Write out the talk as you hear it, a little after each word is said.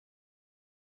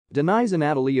Denis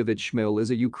Anatoliyovych Shmyhal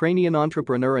is a Ukrainian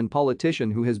entrepreneur and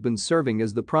politician who has been serving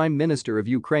as the Prime Minister of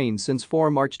Ukraine since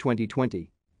March 4,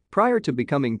 2020. Prior to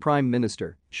becoming Prime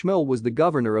Minister, Shmyhal was the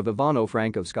Governor of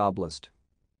Ivano-Frankivsk Oblast.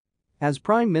 As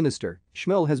Prime Minister,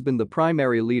 Shmyhal has been the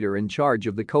primary leader in charge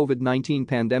of the COVID-19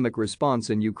 pandemic response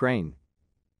in Ukraine.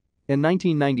 In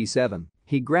 1997,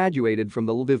 he graduated from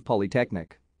the Lviv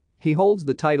Polytechnic. He holds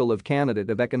the title of Candidate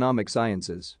of Economic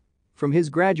Sciences. From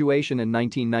his graduation in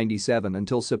 1997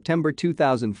 until September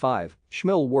 2005,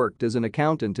 Shmyhal worked as an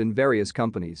accountant in various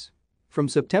companies. From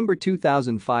September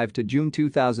 2005 to June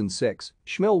 2006,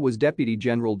 Shmyhal was Deputy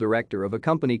General Director of a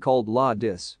company called La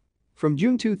Dis. From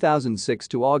June 2006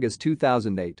 to August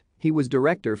 2008, he was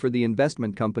director for the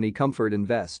investment company Comfort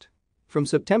Invest. From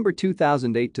September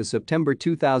 2008 to September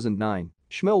 2009,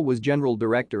 Shmyhal was general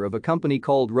director of a company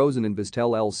called Roseninvest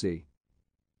LLC.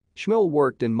 Shmyhal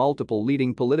worked in multiple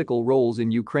leading political roles in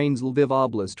Ukraine's Lviv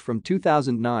Oblast from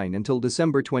 2009 until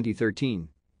December 2013.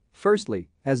 Firstly,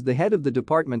 as the head of the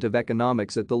Department of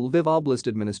Economics at the Lviv Oblast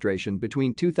administration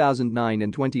between 2009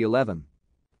 and 2011.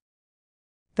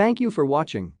 Thank you for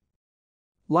watching.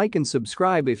 Like and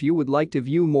subscribe if you would like to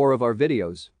view more of our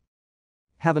videos.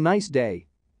 Have a nice day.